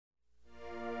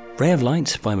Ray of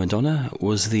Light by Madonna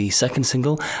was the second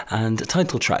single and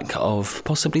title track of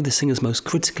possibly the singer's most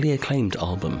critically acclaimed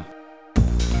album.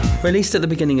 Released at the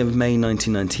beginning of May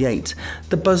 1998,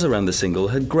 the buzz around the single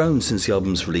had grown since the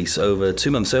album's release over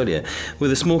 2 months earlier,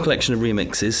 with a small collection of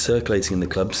remixes circulating in the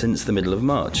club since the middle of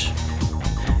March.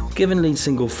 Given lead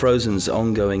single Frozen's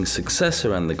ongoing success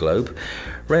around the globe,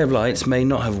 Ray of Light may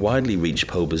not have widely reached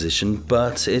pole position,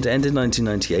 but it ended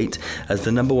 1998 as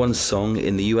the number one song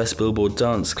in the US Billboard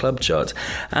Dance Club chart,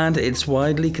 and it's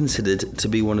widely considered to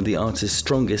be one of the artist's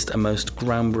strongest and most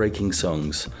groundbreaking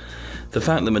songs. The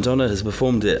fact that Madonna has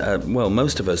performed it at,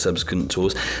 most of her subsequent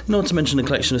tours, not to mention a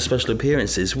collection of special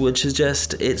appearances, would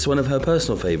suggest it's one of her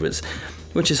personal favourites,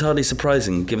 which is hardly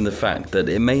surprising given the fact that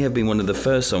it may have been one of the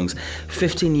first songs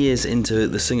 15 years into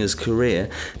the singer's career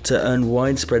to earn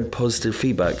widespread positive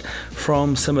feedback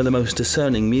from some of the most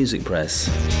discerning music press.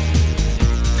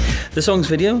 The song's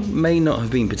video may not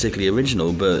have been particularly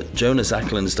original, but Jonas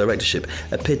Ackland's directorship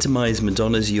epitomised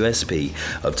Madonna's USP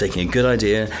of taking a good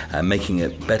idea and making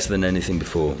it better than anything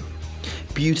before.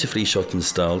 Beautifully shot and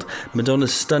styled,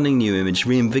 Madonna's stunning new image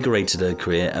reinvigorated her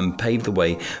career and paved the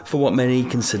way for what many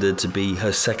considered to be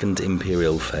her second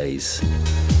imperial phase.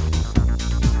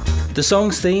 The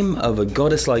song's theme of a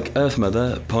goddess-like Earth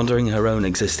Mother pondering her own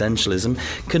existentialism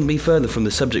couldn't be further from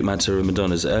the subject matter of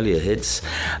Madonna's earlier hits,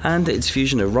 and its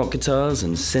fusion of rock guitars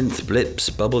and synth blips,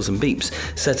 bubbles and beeps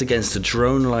set against a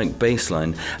drone-like bass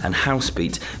line and house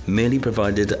beat merely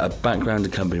provided a background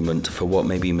accompaniment for what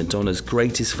may be Madonna's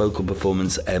greatest vocal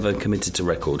performance ever committed to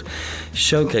record,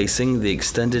 showcasing the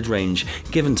extended range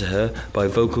given to her by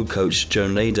vocal coach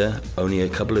Joan Nader only a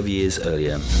couple of years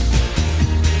earlier.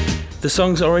 The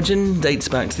song's origin dates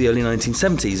back to the early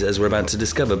 1970s, as we're about to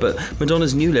discover, but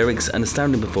Madonna's new lyrics and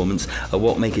astounding performance are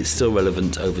what make it still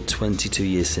relevant over 22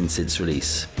 years since its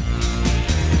release.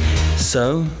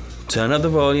 So, turn up the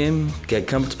volume, get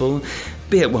comfortable,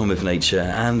 be at one with nature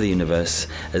and the universe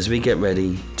as we get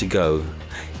ready to go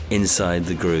inside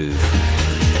the groove.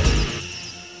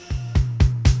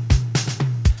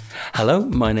 Hello,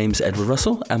 my name's Edward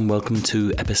Russell and welcome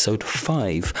to episode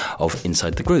 5 of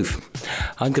Inside the Groove.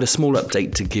 I've got a small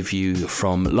update to give you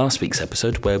from last week's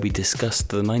episode where we discussed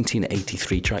the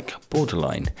 1983 track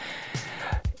Borderline.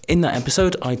 In that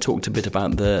episode, I talked a bit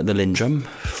about the Lindrum,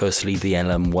 firstly the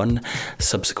LM1,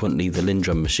 subsequently the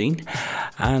Lindrum machine,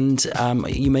 and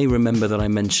you may remember that I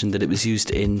mentioned that it was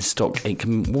used in Stock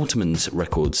Aitken Waterman's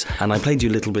records, and I played you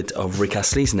a little bit of Rick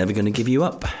Astley's Never Gonna Give You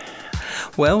Up.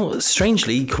 Well,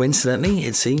 strangely, coincidentally,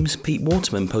 it seems, Pete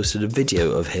Waterman posted a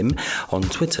video of him on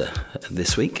Twitter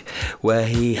this week where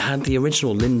he had the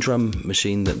original Lindrum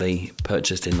machine that they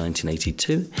purchased in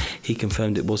 1982. He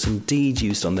confirmed it was indeed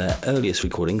used on their earliest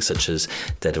recordings, such as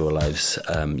Dead or Alive's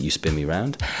You Spin Me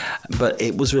Round, but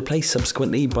it was replaced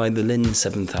subsequently by the Linn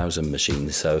 7000 machine.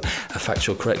 So, a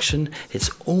factual correction, it's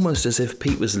almost as if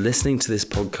Pete was listening to this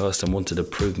podcast and wanted to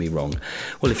prove me wrong.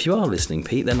 Well, if you are listening,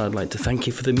 Pete, then I'd like to thank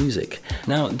you for the music.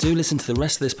 Now, do listen to the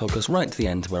rest of this podcast right to the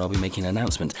end, where I'll be making an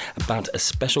announcement about a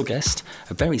special guest,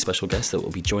 a very special guest that will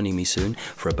be joining me soon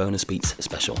for a Bonus Beats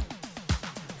special.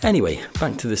 Anyway,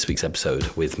 back to this week's episode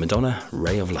with Madonna,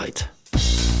 Ray of Light.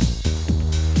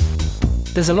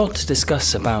 There's a lot to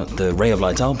discuss about the Ray of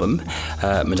Light album.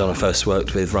 Madonna first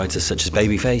worked with writers such as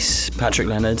Babyface, Patrick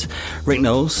Leonard, Rick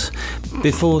Knowles,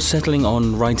 before settling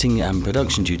on writing and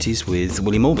production duties with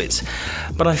William Orbit.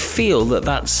 But I feel that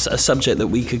that's a subject that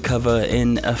we could cover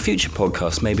in a future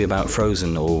podcast, maybe about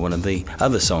Frozen or one of the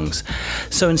other songs.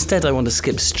 So instead I want to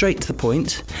skip straight to the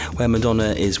point where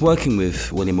Madonna is working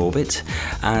with William Orbit,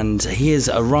 and he has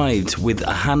arrived with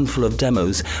a handful of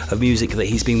demos of music that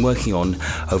he's been working on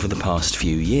over the past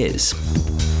few years.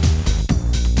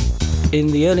 In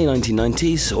the early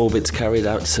 1990s, Orbit carried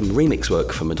out some remix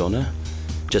work for Madonna.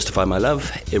 Justify My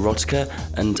Love, Erotica,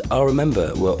 and I'll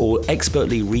Remember were all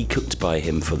expertly recooked by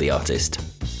him for the artist.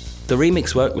 The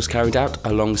remix work was carried out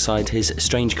alongside his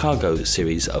Strange Cargo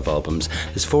series of albums.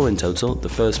 There's 4 in total, the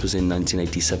first was in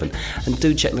 1987, and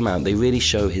do check them out. They really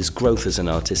show his growth as an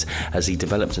artist as he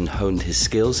developed and honed his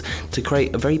skills to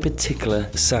create a very particular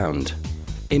sound.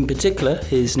 In particular,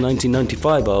 his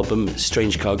 1995 album,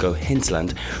 Strange Cargo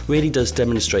Hinterland, really does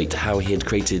demonstrate how he had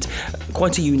created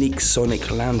quite a unique sonic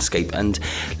landscape, and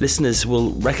listeners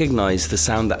will recognise the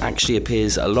sound that actually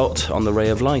appears a lot on the Ray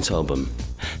of Light album.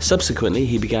 Subsequently,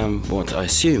 he began what I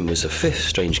assume was a 5th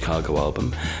Strange Cargo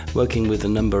album, working with a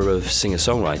number of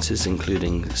singer-songwriters,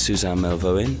 including Suzanne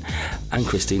Melvoin and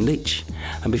Christine Leach.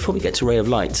 And before we get to Ray of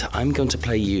Light, I'm going to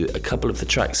play you a couple of the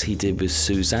tracks he did with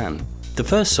Suzanne. The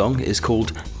first song is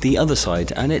called The Other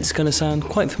Side, and it's going to sound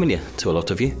quite familiar to a lot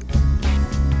of you.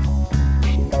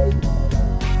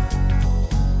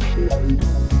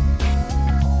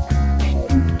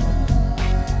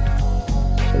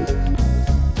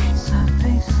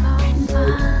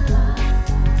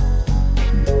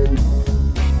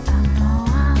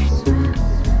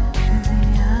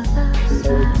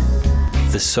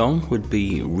 This song would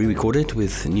be re-recorded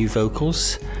with new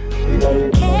vocals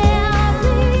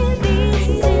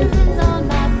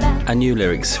and new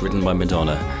lyrics written by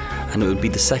Madonna, and it would be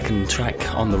the second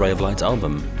track on the Ray of Light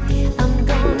album.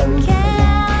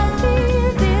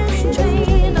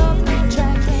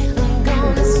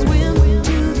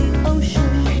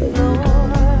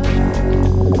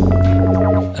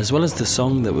 As well as the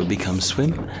song that would become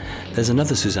Swim, there's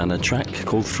another Susanna track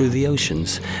called Through the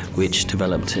Oceans, which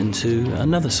developed into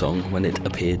another song when it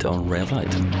appeared on Ray of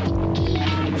Light.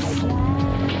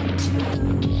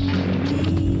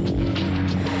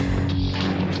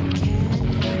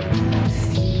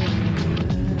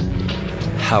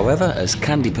 However, as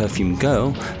Candy Perfume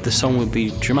Girl, the song would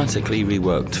be dramatically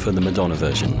reworked for the Madonna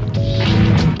version.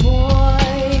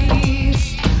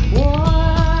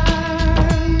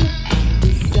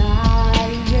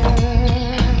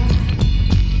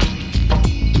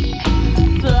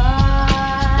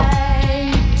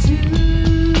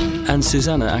 And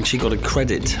Susanna actually got a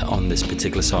credit on this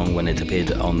particular song when it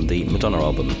appeared on the Madonna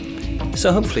album.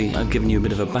 So hopefully I've given you a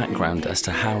bit of a background as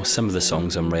to how some of the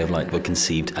songs on Ray of Light were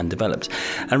conceived and developed.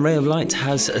 And Ray of Light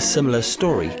has a similar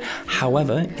story.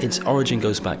 However, its origin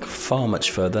goes back far much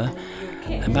further,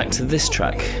 and back to this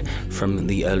track from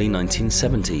the early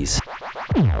 1970s.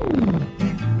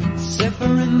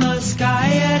 Zephyr in the sky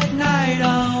at night,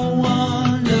 I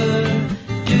wonder,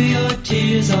 do your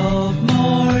tears of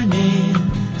morning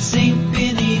sink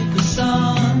beneath the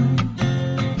sun?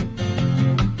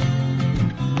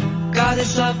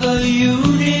 Goddess of the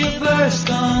universe,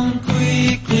 come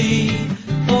quickly,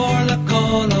 for the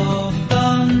call of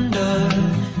thunder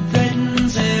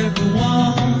threatens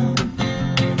everyone.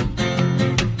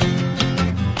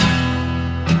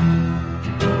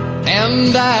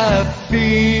 And I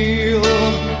feel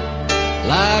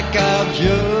like I've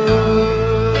just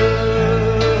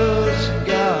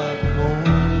got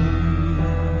home.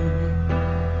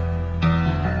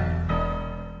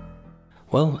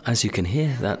 Well, as you can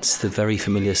hear, that's the very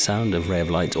familiar sound of Ray of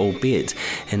Light, albeit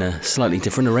in a slightly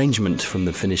different arrangement from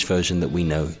the finished version that we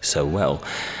know so well.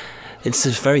 It's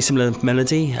a very similar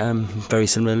melody, very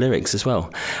similar lyrics as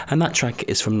well. And that track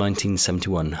is from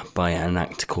 1971 by an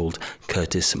act called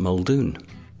Curtis Muldoon.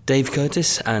 Dave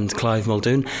Curtis and Clive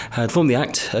Muldoon had formed the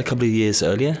act a couple of years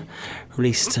earlier,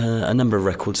 released a number of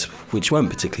records which weren't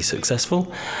particularly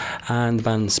successful, and the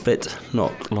band split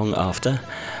not long after.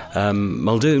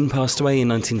 Muldoon passed away in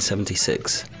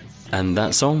 1976. And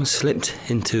that song slipped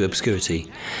into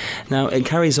obscurity. Now, it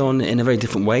carries on in a very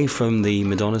different way from the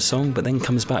Madonna song, but then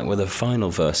comes back with a final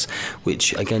verse,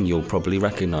 which, again, you'll probably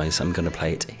recognise. I'm going to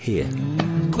play it here.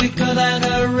 Quicker than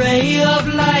a ray of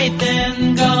light,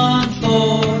 then gone,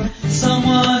 for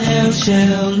someone else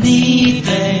shall lead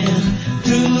them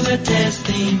through the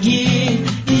testing year.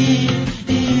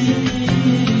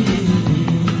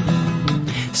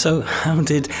 So how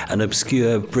did an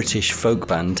obscure British folk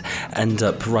band end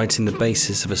up writing the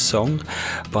basis of a song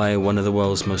by one of the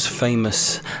world's most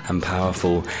famous and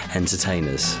powerful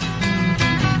entertainers?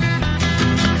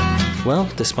 Well,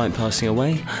 despite passing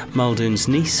away, Muldoon's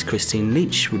niece, Christine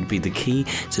Leach, would be the key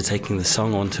to taking the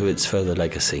song on to its further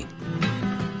legacy.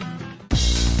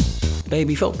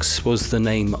 Baby Fox was the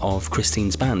name of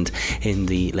Christine's band in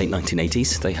the late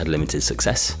 1980s. They had limited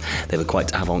success. They were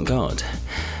quite avant-garde.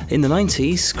 In the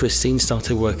 90s, Christine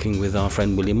started working with our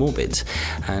friend William Orbit,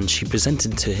 and she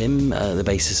presented to him the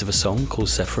basis of a song called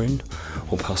Zephyrin,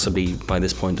 or possibly by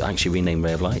this point actually renamed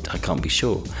Ray of Light, I can't be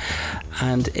sure.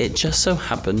 And it just so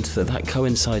happened that that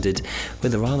coincided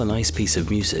with a rather nice piece of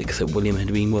music that William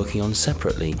had been working on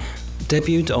separately.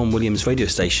 Debuted on William's radio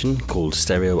station called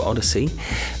Stereo Odyssey,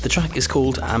 the track is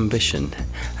called Ambition,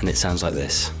 and it sounds like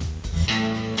this.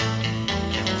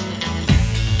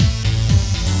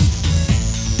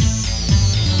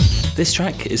 This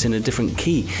track is in a different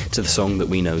key to the song that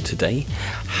we know today.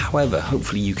 However,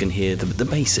 hopefully you can hear the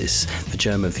basis, the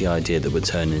germ of the idea that would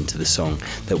turn into the song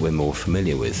that we're more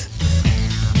familiar with.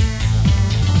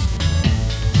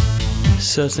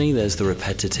 Certainly there's the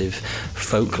repetitive,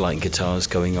 folk-like guitars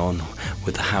going on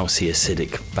with the housey,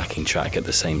 acidic backing track at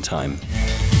the same time.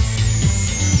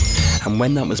 And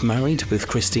when that was married with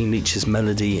Christine Leach's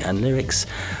melody and lyrics,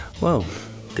 well,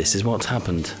 this is what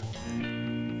happened.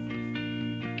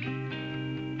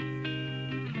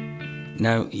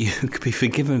 Now, you could be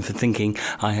forgiven for thinking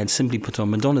I had simply put on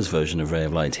Madonna's version of Ray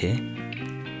of Light here.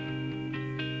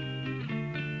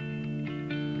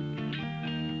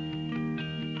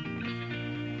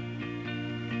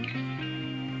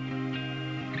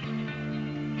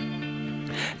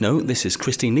 No, this is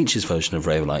Christine Leach's version of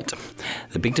Ray of Light.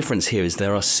 The big difference here is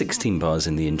there are 16 bars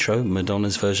in the intro.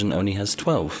 Madonna's version only has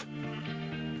 12.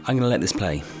 I'm going to let this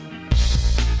play.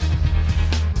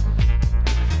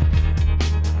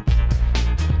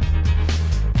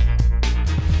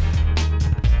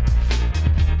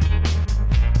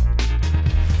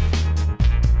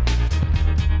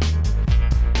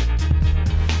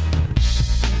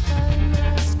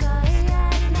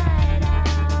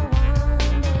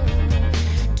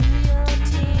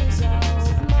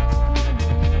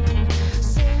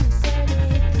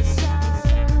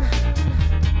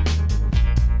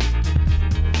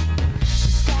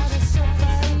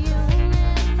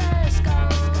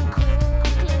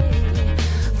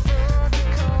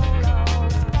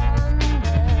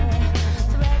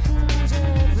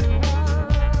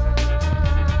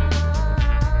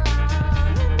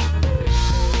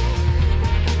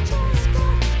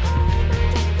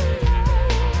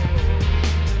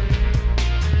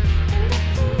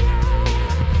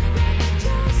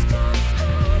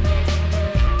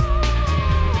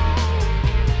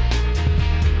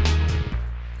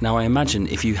 Now, I imagine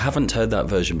if you haven't heard that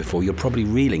version before, you're probably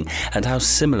reeling at how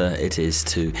similar it is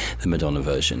to the Madonna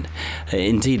version.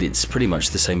 Indeed, it's pretty much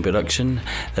the same production.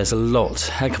 There's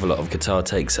heck of a lot of guitar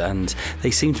takes, and they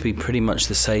seem to be pretty much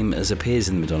the same as appears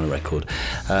in the Madonna record.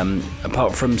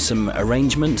 Apart from some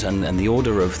arrangement and the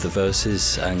order of the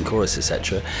verses and chorus,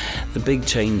 etc., the big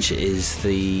change is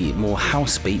the more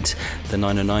house beat, the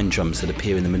 909 drums that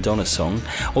appear in the Madonna song.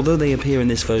 Although they appear in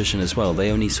this version as well,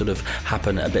 they only sort of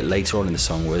happen a bit later on in the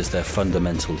song, whereas they're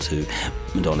fundamental to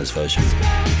Madonna's version.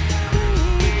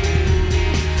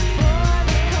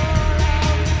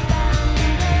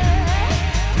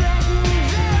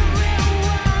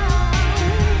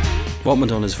 What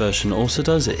Madonna's version also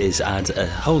does is add a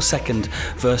whole second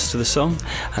verse to the song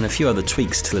and a few other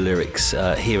tweaks to the lyrics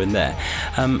here and there.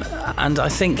 And I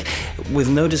think, with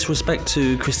no disrespect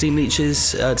to Christine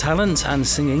Leach's talent and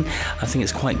singing, I think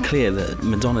it's quite clear that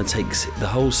Madonna takes the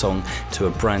whole song to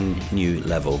a brand new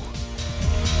level.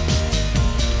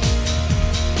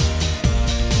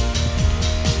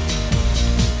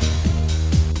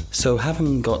 So,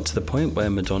 having got to the point where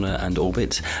Madonna and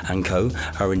Orbit and co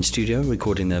are in studio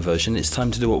recording their version, it's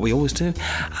time to do what we always do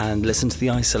and listen to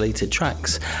the isolated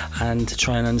tracks and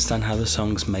try and understand how the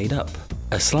song's made up.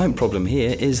 A slight problem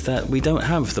here is that we don't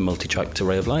have the multi-track to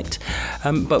Ray of Light,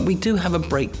 but we do have a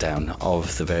breakdown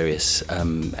of the various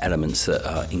elements that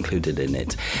are included in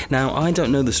it. Now, I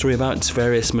don't know the story about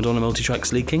various Madonna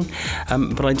multi-tracks leaking,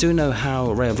 but I do know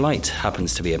how Ray of Light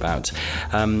happens to be about.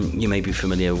 You may be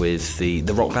familiar with the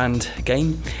Rock Band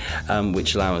game,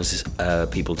 which allows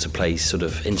people to play sort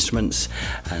of instruments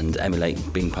and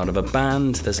emulate being part of a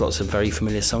band. There's lots of very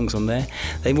familiar songs on there.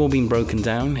 They've all been broken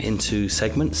down into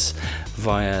segments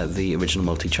via the original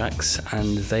multi-tracks,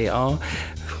 and they are,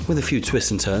 with a few twists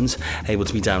and turns, able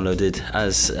to be downloaded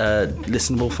as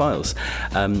listenable files.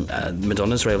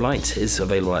 Madonna's Ray of Light is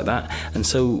available like that, and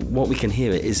so what we can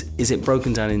hear is it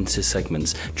broken down into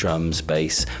segments: drums,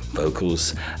 bass,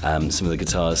 vocals, some of the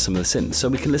guitars, some of the synths, so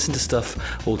we can listen to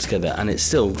stuff all together, and it's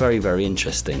still very, very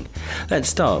interesting. Let's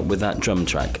start with that drum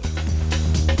track.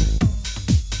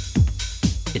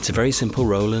 It's a very simple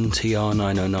Roland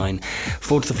TR-909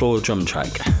 4-to-the-floor drum track.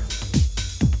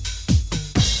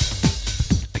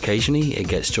 Occasionally it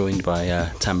gets joined by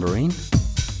a tambourine.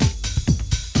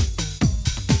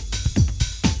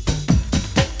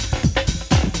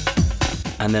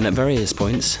 And then at various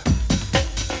points,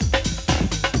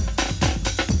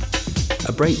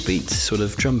 a breakbeat sort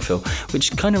of drum fill,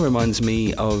 which kind of reminds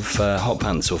me of Hot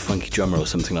Pants or Funky Drummer or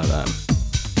something like that.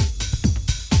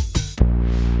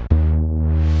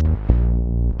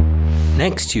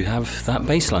 Next, you have that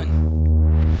bass line.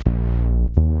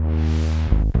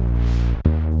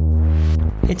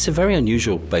 It's a very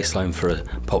unusual bass line for a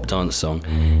pop dance song.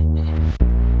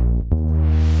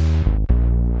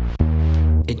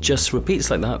 It just repeats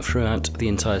like that throughout the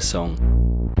entire song.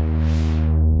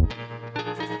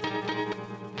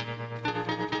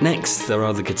 Next, there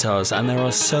are the guitars, and there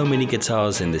are so many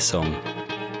guitars in this song.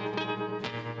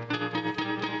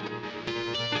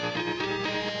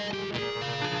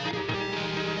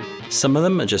 Some of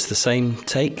them are just the same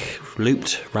take,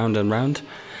 looped round and round,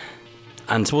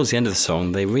 and towards the end of the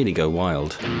song they really go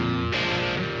wild.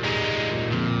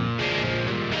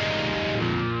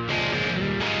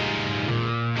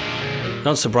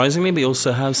 Not surprisingly, we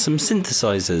also have some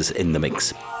synthesizers in the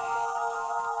mix.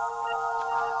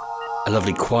 A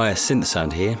lovely choir synth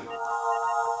sound here.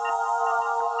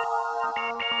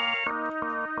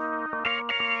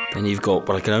 Then you've got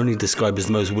what I can only describe as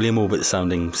the most William Orbit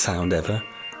sounding sound ever.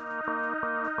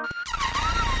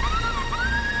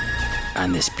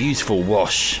 And this beautiful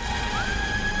wash.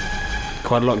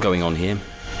 Quite a lot going on here.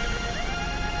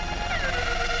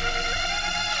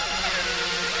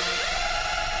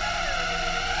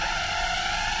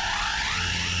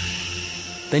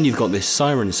 Then you've got this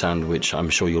siren sound, which I'm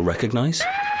sure you'll recognise.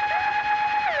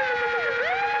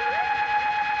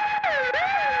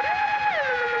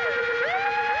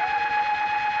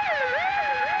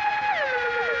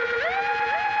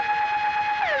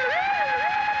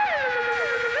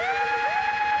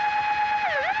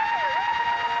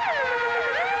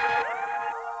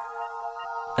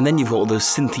 And then you've got all those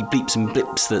synthy bleeps and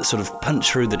blips that sort of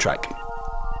punch through the track.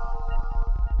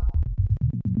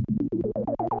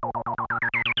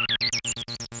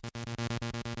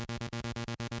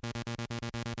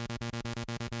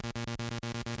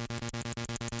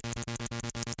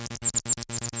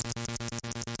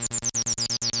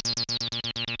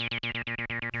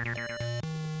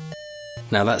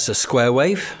 Now that's a square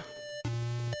wave.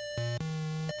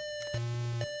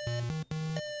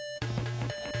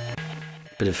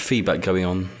 Bit of feedback going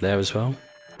on there as well.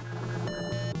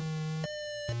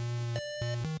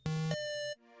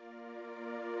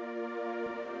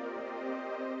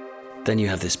 Then you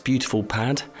have this beautiful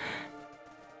pad,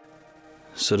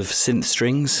 sort of synth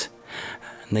strings,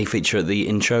 and they feature at the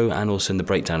intro and also in the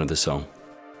breakdown of the song.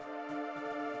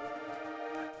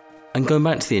 And going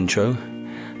back to the intro,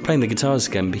 playing the guitars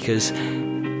again because,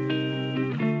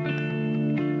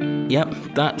 yep,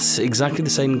 that's exactly the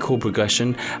same chord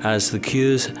progression as The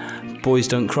Cure's Boys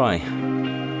Don't Cry.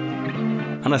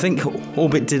 And I think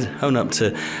Orbit did own up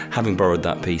to having borrowed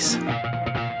that piece.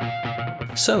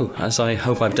 So, as I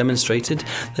hope I've demonstrated,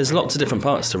 there's lots of different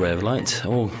parts to Ray of Light,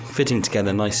 all fitting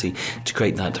together nicely to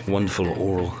create that wonderful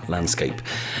aural landscape.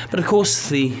 But of course,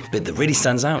 the bit that really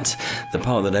stands out, the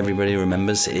part that everybody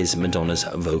remembers, is Madonna's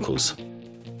vocals.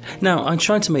 Now, I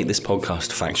try to make this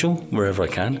podcast factual wherever I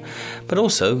can, but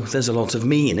also there's a lot of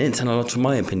me in it and a lot of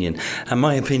my opinion. And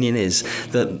my opinion is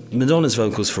that Madonna's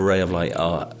vocals for Ray of Light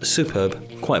are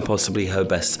superb, quite possibly her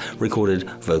best recorded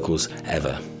vocals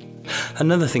ever.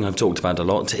 Another thing I've talked about a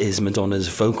lot is Madonna's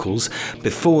vocals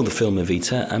before the film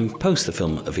Evita and post the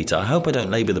film Evita. I hope I don't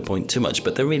labour the point too much,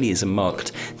 but there really is a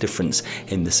marked difference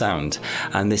in the sound.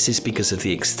 And this is because of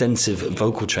the extensive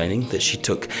vocal training that she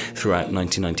took throughout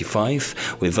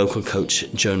 1995 with vocal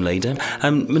coach Joan Lader.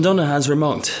 And Madonna has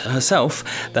remarked herself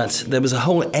that there was a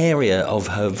whole area of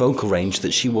her vocal range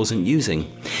that she wasn't using.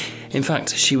 In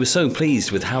fact, she was so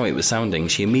pleased with how it was sounding,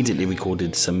 she immediately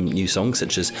recorded some new songs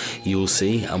such as You'll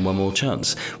See and One More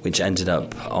Chance, which ended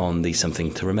up on the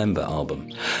Something to Remember album.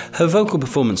 Her vocal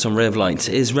performance on Ray of Light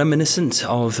is reminiscent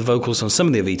of the vocals on some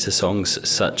of the Evita songs,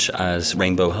 such as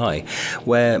Rainbow High,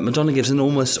 where Madonna gives an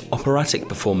almost operatic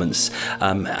performance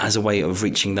as a way of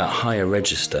reaching that higher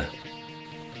register.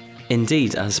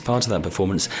 Indeed, as part of that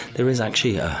performance, there is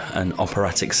actually an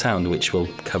operatic sound, which we'll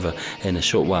cover in a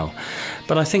short while.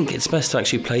 But I think it's best to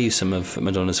actually play you some of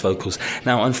Madonna's vocals.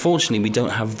 Now, unfortunately, we don't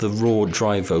have the raw,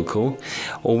 dry vocal.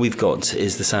 All we've got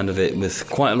is the sound of it with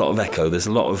quite a lot of echo. There's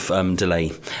a lot of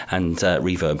delay and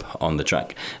reverb on the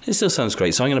track. It still sounds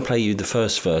great, so I'm going to play you the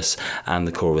first verse and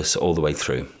the chorus all the way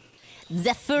through.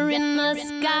 Zephyr in the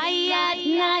sky at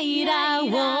night, I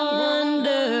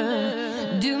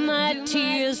wonder, do my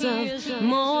tears of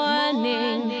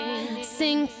morning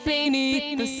sink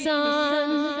beneath the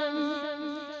sun?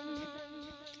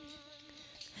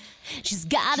 She's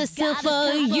got herself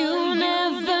a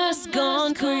universe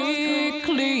gone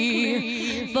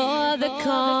quickly, for the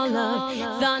call of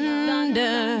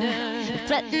thunder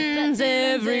threatens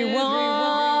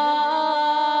everyone.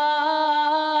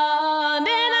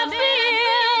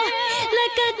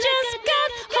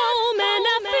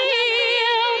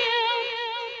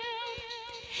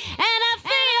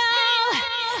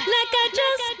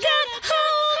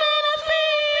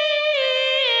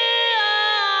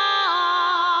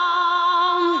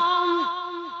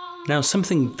 Now,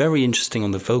 something very interesting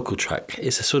on the vocal track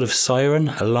is a sort of siren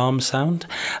alarm sound,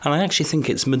 and I actually think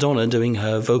it's Madonna doing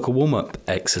her vocal warm-up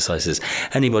exercises.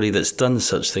 Anybody that's done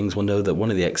such things will know that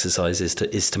one of the exercises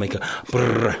is to make a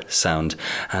brrr sound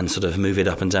and sort of move it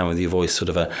up and down with your voice, sort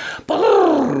of a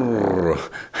brrr.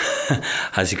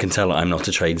 As you can tell, I'm not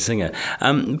a trained singer,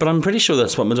 but I'm pretty sure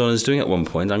that's what Madonna's doing at one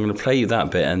point. I'm going to play you that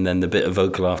bit and then the bit of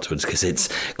vocal afterwards because it's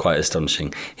quite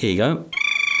astonishing. Here you go.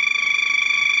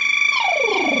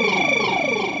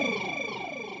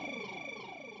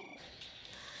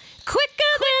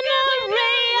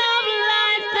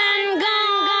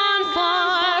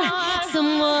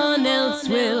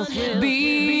 Will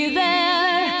be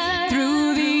there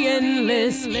through the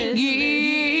endless years.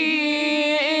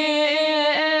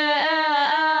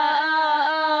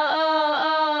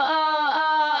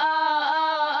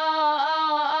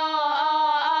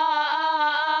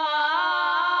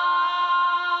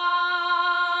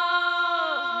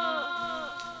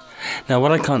 Now,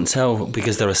 what I can't tell,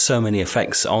 because there are so many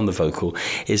effects on the vocal,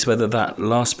 is whether that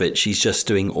last bit she's just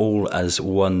doing all as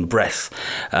one breath.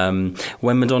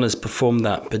 When Madonna's performed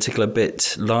that particular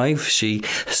bit live, she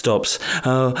stops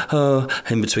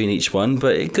in between each one,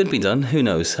 but it could be done, who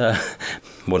knows.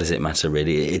 What does it matter,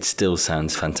 really? It still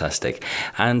sounds fantastic.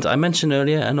 And I mentioned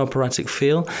earlier an operatic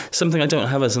feel, something I don't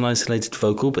have as an isolated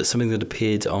vocal, but something that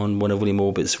appeared on one of William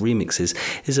Orbit's remixes,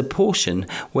 is a portion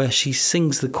where she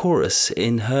sings the chorus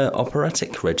in her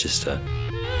operatic register.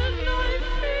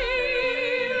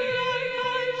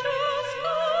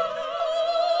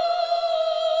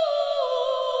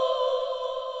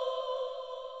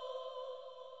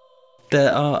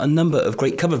 There are a number of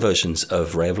great cover versions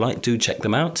of Ray of Light. Do check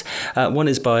them out. One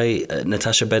is by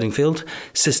Natasha Bedingfield,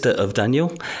 sister of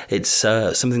Daniel. It's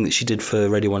something that she did for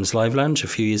Radio 1's Live Lounge a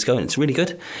few years ago, and it's really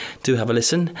good. Do have a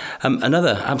listen.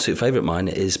 Another absolute favourite of mine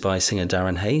is by singer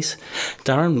Darren Hayes.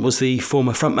 Darren was the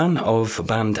former frontman of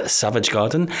band Savage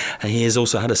Garden, and he has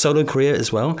also had a solo career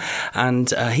as well.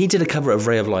 And he did a cover of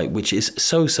Ray of Light, which is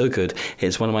so good.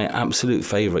 It's one of my absolute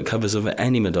favourite covers of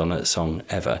any Madonna song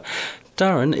ever.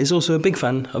 Darren is also a big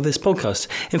fan of this podcast.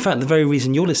 In fact, the very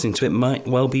reason you're listening to it might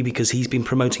well be because he's been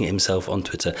promoting it himself on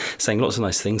Twitter, saying lots of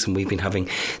nice things, and we've been having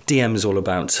DMs all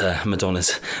about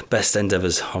Madonna's best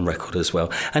endeavours on record as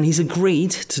well. And he's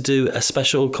agreed to do a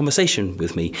special conversation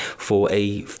with me for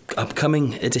a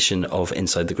upcoming edition of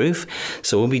Inside the Groove.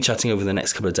 So we'll be chatting over the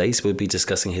next couple of days. We'll be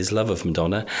discussing his love of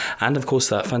Madonna, and of course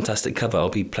that fantastic cover. I'll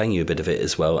be playing you a bit of it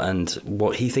as well, and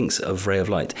what he thinks of Ray of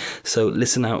Light. So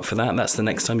listen out for that. That's the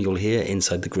next time you'll hear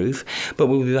Inside the Groove, but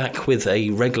we'll be back with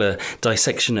a regular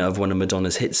dissection of one of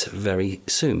Madonna's hits very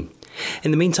soon.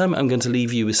 In the meantime, I'm going to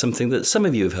leave you with something that some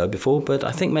of you have heard before, but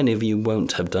I think many of you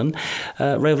won't have done.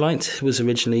 Ray of Light was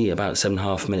originally about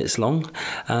 7.5 minutes long,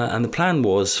 and the plan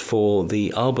was for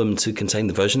the album to contain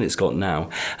the version it's got now,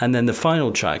 and then the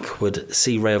final track would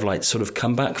see Ray of Light sort of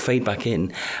come back, fade back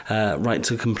in, right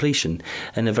to completion,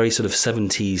 in a very sort of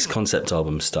 70s concept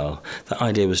album style. The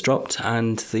idea was dropped,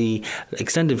 and the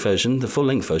extended version, the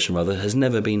full-length version rather, has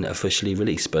never been officially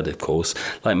released, but of course,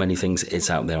 like many things, it's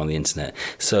out there on the internet.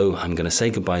 So I'm going to say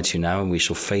goodbye to you now, and we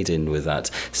shall fade in with that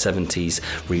 70s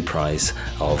reprise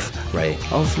of Ray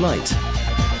of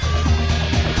Light.